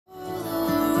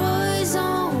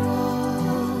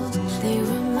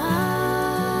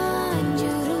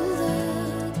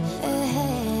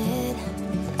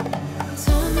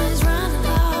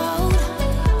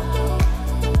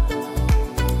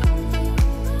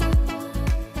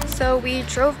So we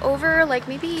drove over like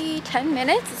maybe 10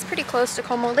 minutes. It's pretty close to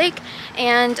Como Lake,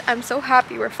 and I'm so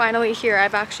happy we're finally here.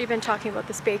 I've actually been talking about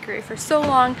this bakery for so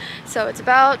long. So it's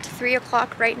about 3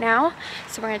 o'clock right now.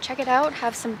 So we're gonna check it out,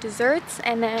 have some desserts,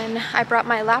 and then I brought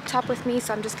my laptop with me,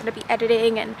 so I'm just gonna be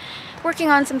editing and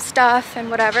working on some stuff and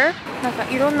whatever. なんか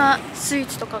いろんなスイー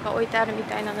ツとかが置いてあるみ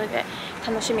たいなので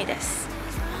楽しみです。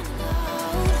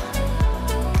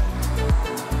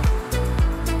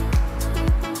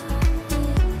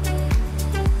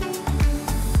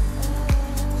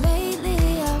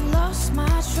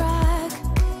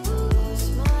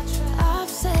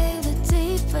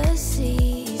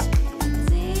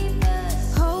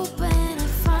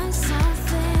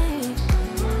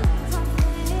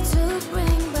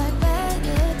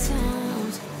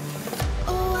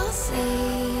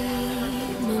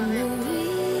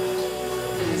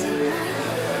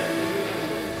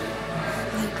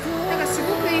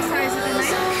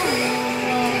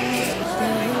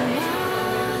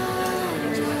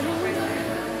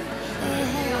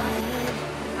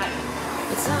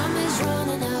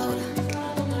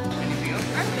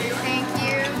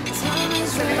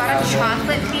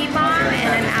Chocolate bee bomb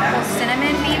and an apple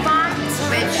cinnamon bee bomb,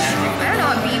 which I don't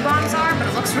know what bee bombs are, but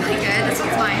it looks really good. This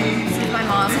one's mine. This is my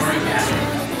mom's.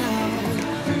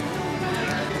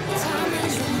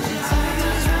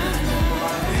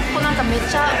 なんかめっ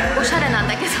ちゃおしゃれなん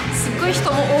だけど、すっごい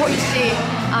人も多いし、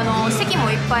席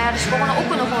もいっぱいあるし、ここの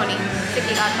奥の方に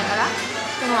席があったから。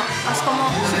でもあそこ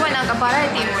もすごいなんかバラエ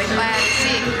ティーもいっぱいある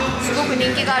し、すごく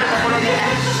人気があるところみたい。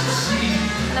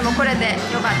でもこれで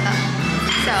よかった。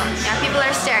So, yeah, people are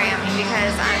staring at me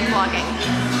because I'm vlogging.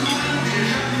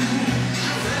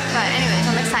 But anyways,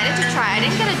 I'm excited to try. I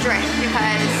didn't get a drink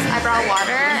because I brought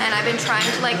water, and I've been trying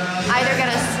to like either get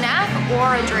a snack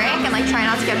or a drink and like try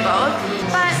not to get both.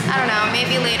 But I don't know,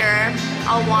 maybe later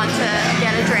I'll want to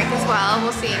get a drink as well.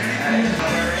 We'll see.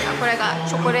 これが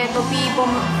チョコレートビーボ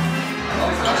ム。I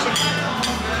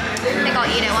think I'll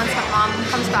eat it once my mom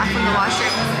comes back from the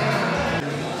washroom.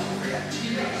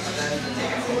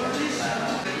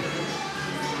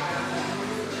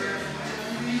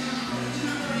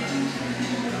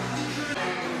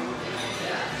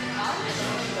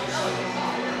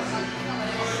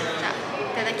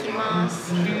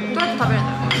 Itadakimasu. どうやって食べるん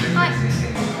だろう。はい。こ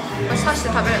れ刺して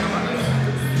食べるのかな。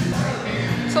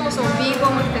そもそもビーボ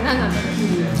ムって何なんだろう。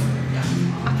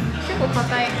あ、結構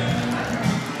硬い。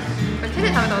これ手で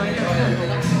食べた方がいいんだろう。い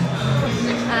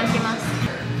ただきます。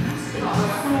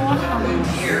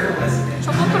チ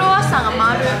ョコクロワッサンが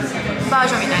丸バー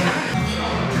ジョンみたいな。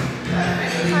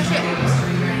美味しい。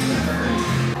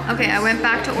Okay, I went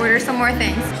back to order some more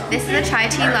things. This is a chai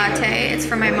tea latte. It's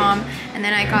for my mom. And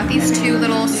then I got these two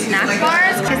little snack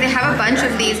bars because they have a bunch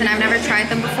of these and I've never tried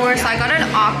them before. So I got an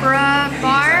opera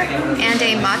bar and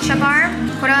a matcha bar.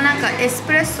 これはなんかエス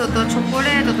プレッソとチョコ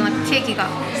レートとなんかケーキが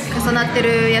重なって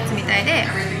るやつみたいで、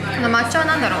この抹茶は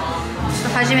なんだろう。ちょ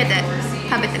っと初めて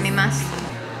食べてみます。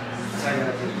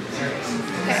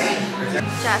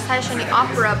じゃあ最初にオ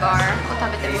ペラバーを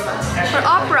食べてみます。これオ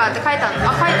ペラって書いてあるの？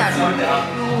あ、書いてある。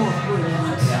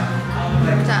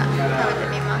じゃあ食べて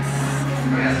みます。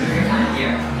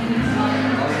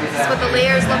This is what the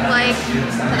layers look like. い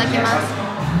ただきます。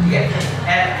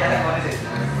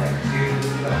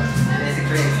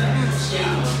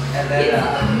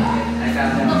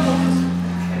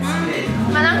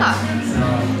まあなんか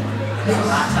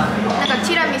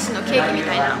ティラミスのケーキみ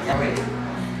たいな。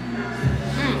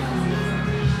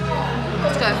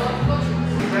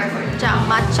じゃあ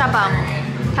抹茶バーも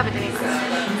食べてみます。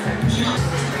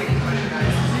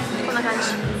こんな感じ。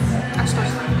あ、ちょっと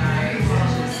待って。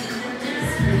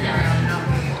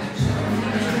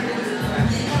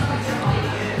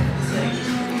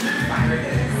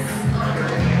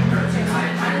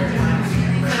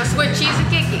なんかすごいチーズ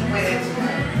ケーキ。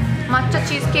抹茶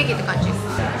チーズケーキって感じ。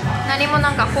何も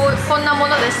なんかこんなも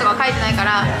のですとか書いてないか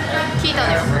ら聞いた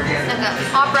のよ。なんか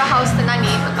オペラハウスって何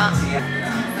とか。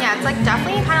Yeah, it's like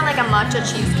definitely kind of like a matcha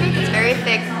cheesecake. It's very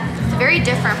thick. It's very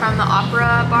different from the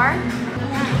opera bar.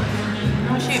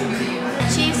 美味しい。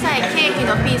小さいケーキ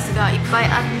のピースがいっぱい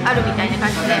あるみたいな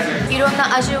感じで、いろん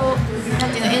な味をな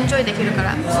んていうのエンジョイできるか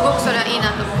ら、すごくそれはいい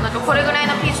なと思う。なんかこれぐらい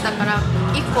のピースだから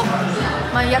1個、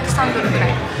まあ、約3ドルぐら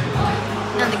い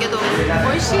なんだけど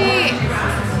美味しい。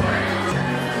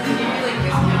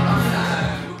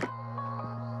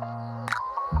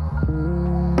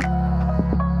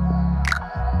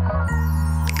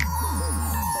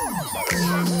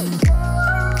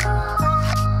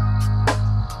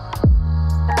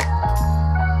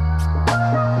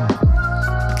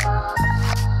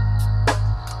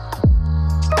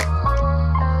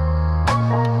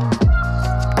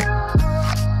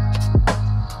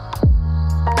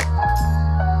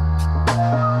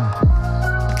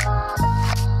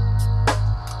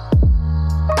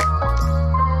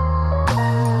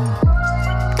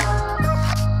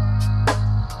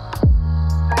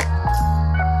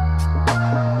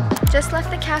just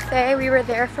left the cafe. We were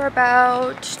there for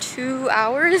about 2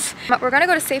 hours. But we're gonna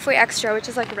go to Safeway Extra, which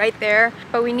is like right there.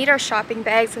 But we need our shopping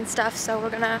bags and stuff, so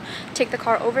we're gonna take the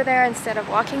car over there instead of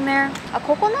walking there. あ、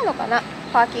ここなのかな?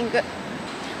 Parking.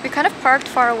 We kind of parked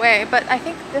far away, but I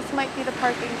think this might be the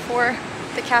parking for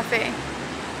the cafe.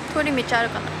 通り道ある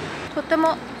かな? とって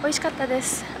も美味しかったで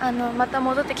す。また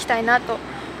戻ってきたいなと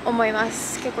思いま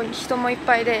す。結構人もいっ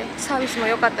ぱいでサービスも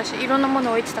良かったし、いろんなもの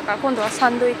置いてたから今度はサ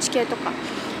ンドイッチ系とか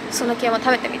その系も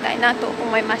食べてみたいなと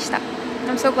思いました。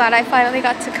I'm so glad I finally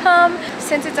got to come.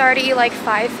 Since it's already like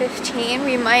 5:15,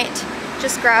 we might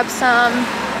just grab some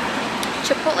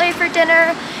Chipotle for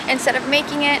dinner instead of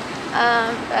making it,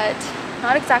 but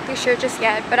not exactly sure just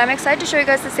yet. But I'm excited to show you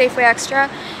guys the Safeway Extra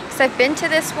because I've been to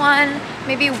this one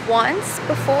maybe once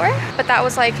before, but that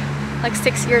was like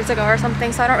 6 years ago or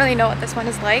something, so I don't really know what this one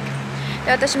is like. で、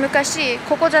私昔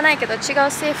ここじゃないけど違う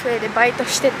セーフウェイでバイト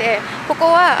してて、ここ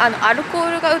はアルコ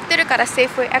ールが売ってるからセー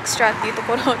フウェイエクストラっていうと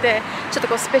ころでちょっと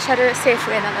こうスペシャルセー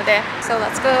フウェイなので、So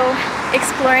let's go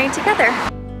exploring together.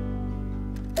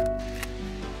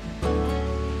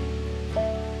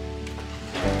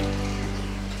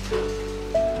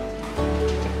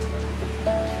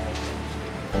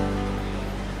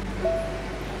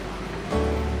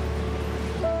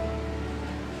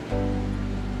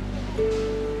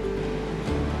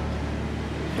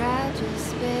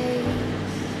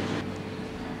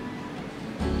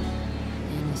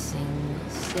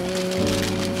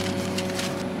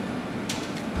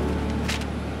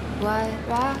 White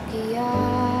rocky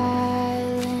island,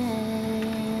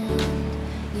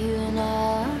 you and I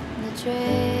on the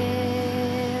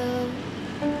trail,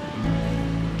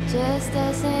 just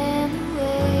us and the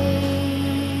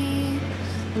waves,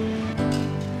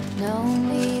 no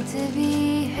need to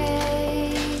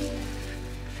behave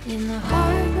in the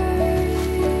harbor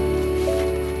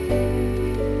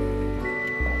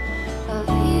of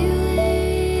healing.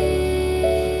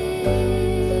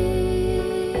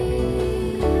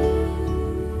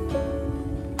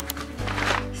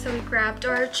 Grabbed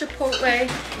our Chipotle.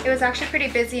 It was actually pretty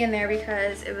busy in there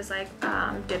because it was like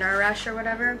dinner rush or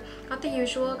whatever. Got the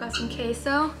usual, got some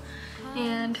queso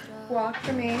and guac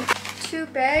for me. 2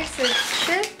 bags of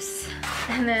chips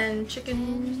and then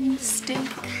chicken steak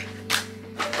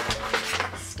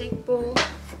bowl.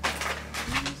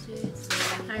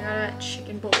 I got a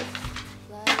chicken bowl.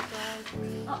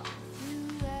 Oh.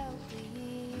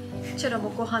 ちょっとも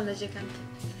うご飯の時間。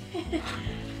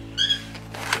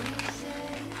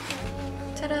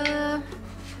ただー。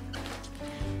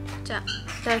じゃあい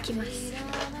ただきます。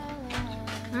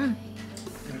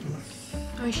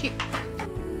美味しい。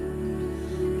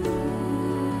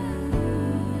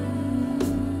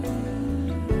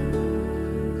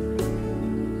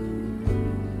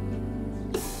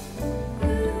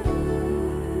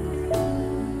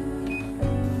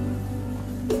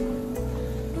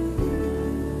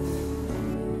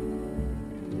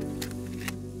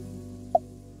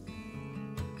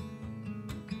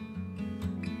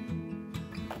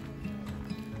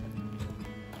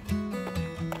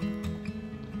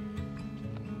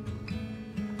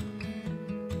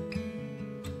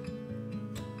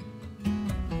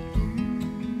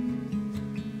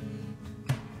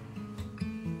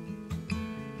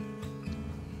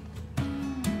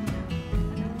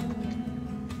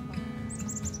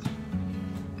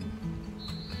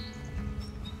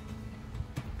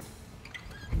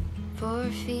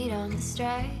4 feet on the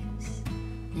stripes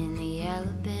in the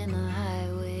Alabama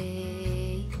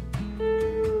highway,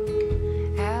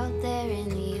 out there in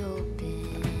the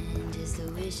open, just a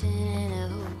wishing and a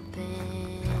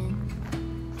hoping.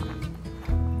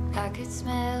 I could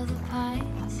smell the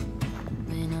pines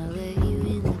when I let you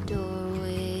in the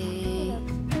doorway.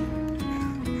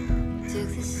 Took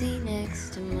the seat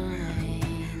next to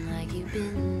mine like you've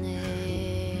been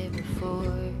there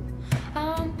before.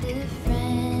 I'm different.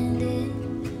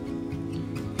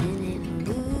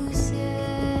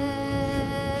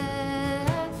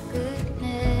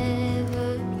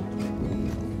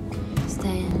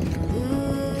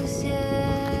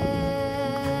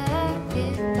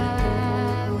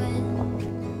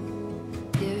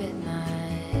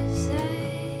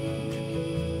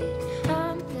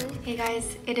 Hey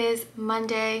guys, it is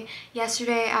Monday.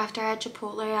 Yesterday after I had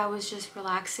Chipotle, I was just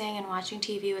relaxing and watching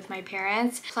TV with my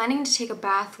parents. Planning to take a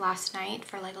bath last night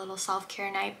for like a little self-care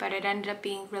night, but it ended up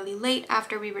being really late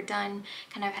after we were done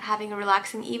kind of having a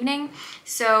relaxing evening.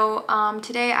 So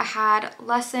today I had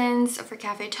lessons for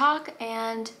Cafe Talk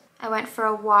and I went for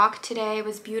a walk today. It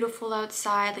was beautiful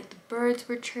outside, like the birds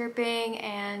were chirping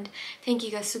and 天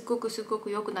気がすっごく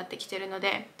良くなってきてるの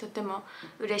でとっても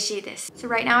嬉しいです。So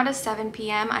right now it is 7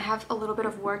 p.m. I have a little bit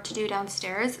of work to do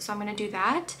downstairs, so I'm gonna do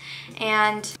that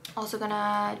and also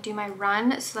gonna do my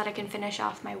run so that I can finish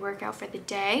off my workout for the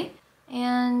day.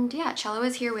 And yeah, Cello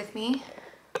is here with me.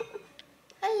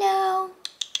 Hello.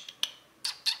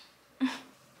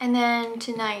 And then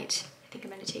tonight I think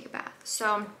I'm gonna take a bath.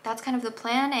 So that's kind of the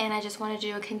plan, and I just want to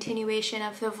do a continuation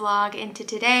of the vlog into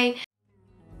today.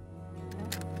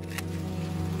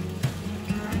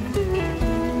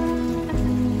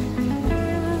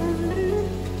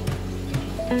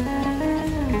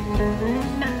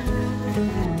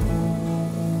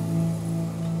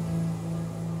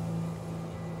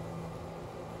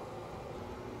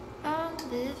 I'm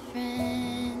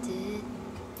befriended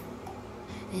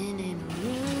in an